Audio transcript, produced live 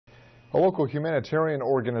A local humanitarian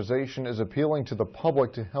organization is appealing to the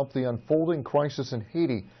public to help the unfolding crisis in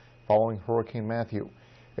Haiti following Hurricane Matthew.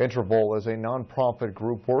 InterVol is a nonprofit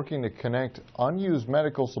group working to connect unused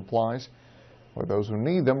medical supplies with those who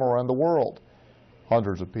need them around the world.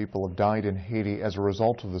 Hundreds of people have died in Haiti as a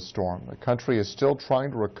result of the storm. The country is still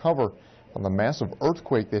trying to recover from the massive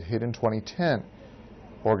earthquake that hit in 2010.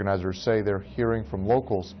 Organizers say they're hearing from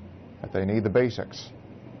locals that they need the basics.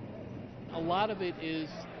 A lot of it is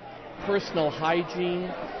personal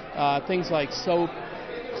hygiene, things like soap,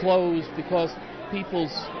 clothes, because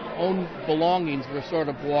people's own belongings were sort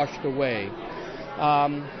of washed away.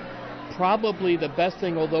 Probably the best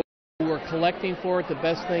thing, although we're collecting for it, the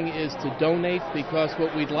best thing is to donate, because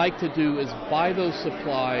what we'd like to do is buy those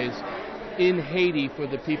supplies in Haiti for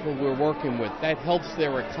the people we're working with. That helps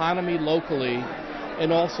their economy locally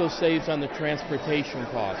and also saves on the transportation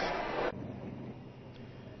costs.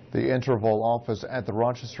 The InterVol office at the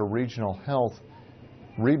Rochester Regional Health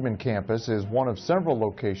Reedman campus is one of several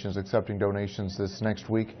locations accepting donations this next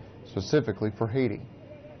week, specifically for Haiti.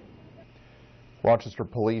 Rochester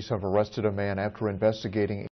police have arrested a man after investigating